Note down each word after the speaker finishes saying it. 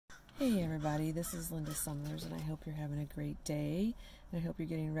Hey everybody, this is Linda Summers, and I hope you're having a great day, and I hope you're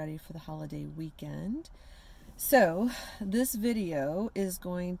getting ready for the holiday weekend. So, this video is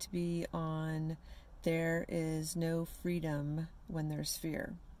going to be on there is no freedom when there's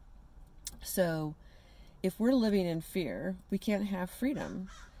fear. So, if we're living in fear, we can't have freedom.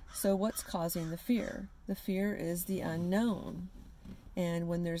 So what's causing the fear? The fear is the unknown. And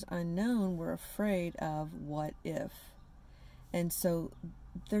when there's unknown, we're afraid of what if. And so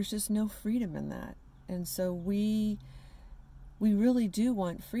there's just no freedom in that. And so we really do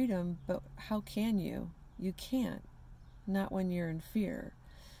want freedom, but how can you? You can't. Not when you're in fear.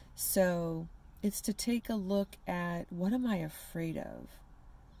 So it's to take a look at, what am I afraid of?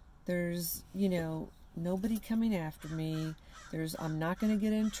 There's, nobody coming after me. I'm not going to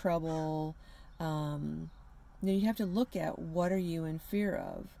get in trouble. You have to look at, what are you in fear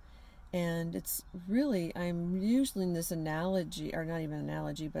of? And it's really, I'm using this analogy, or not even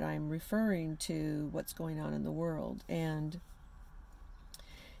analogy, but I'm referring to what's going on in the world. And,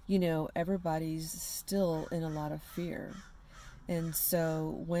 everybody's still in a lot of fear. And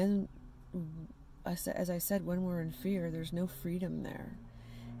so as I said, when we're in fear, there's no freedom there.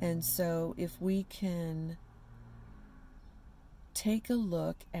 And so if we can take a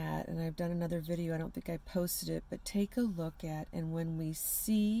look at, and I've done another video, I don't think I posted it, but take a look at, and when we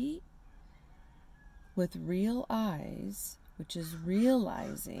see with real eyes, which is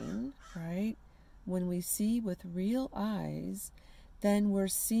realizing, right? When we see with real eyes, then we're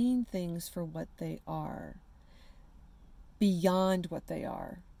seeing things for what they are, beyond what they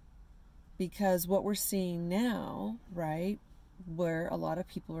are. Because what we're seeing now, right, where a lot of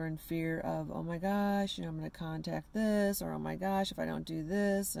people are in fear of, oh my gosh, I'm going to contact this, or oh my gosh, if I don't do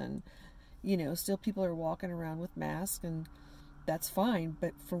this, and, still people are walking around with masks, and that's fine,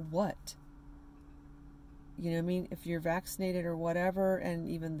 but for what? If you're vaccinated or whatever, and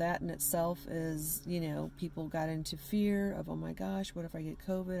even that in itself is, people got into fear of, oh my gosh, what if I get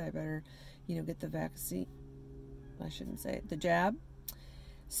COVID? I better, get the vaccine. I shouldn't say it, the jab.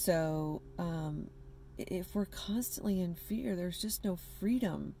 So, if we're constantly in fear, there's just no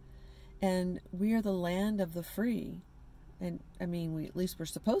freedom. And we are the land of the free. And, at least we're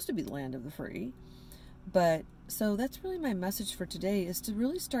supposed to be the land of the free. But, so that's really my message for today, is to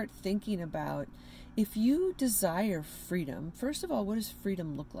really start thinking about, if you desire freedom, first of all, what does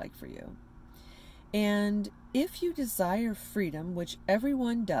freedom look like for you? And if you desire freedom, which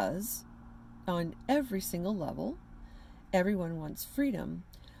everyone does, on every single level, everyone wants freedom,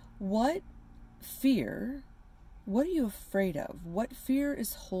 what fear, what are you afraid of? What fear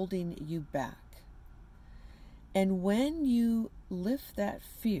is holding you back? And when you lift that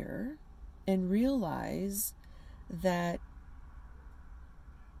fear and realize that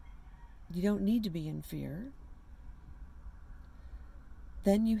you don't need to be in fear,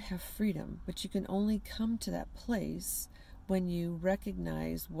 then you have freedom. But you can only come to that place when you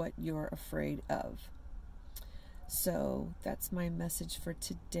recognize what you're afraid of. So that's my message for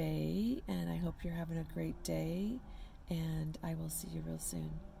today, and I hope you're having a great day, and I will see you real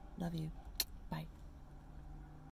soon. Love you.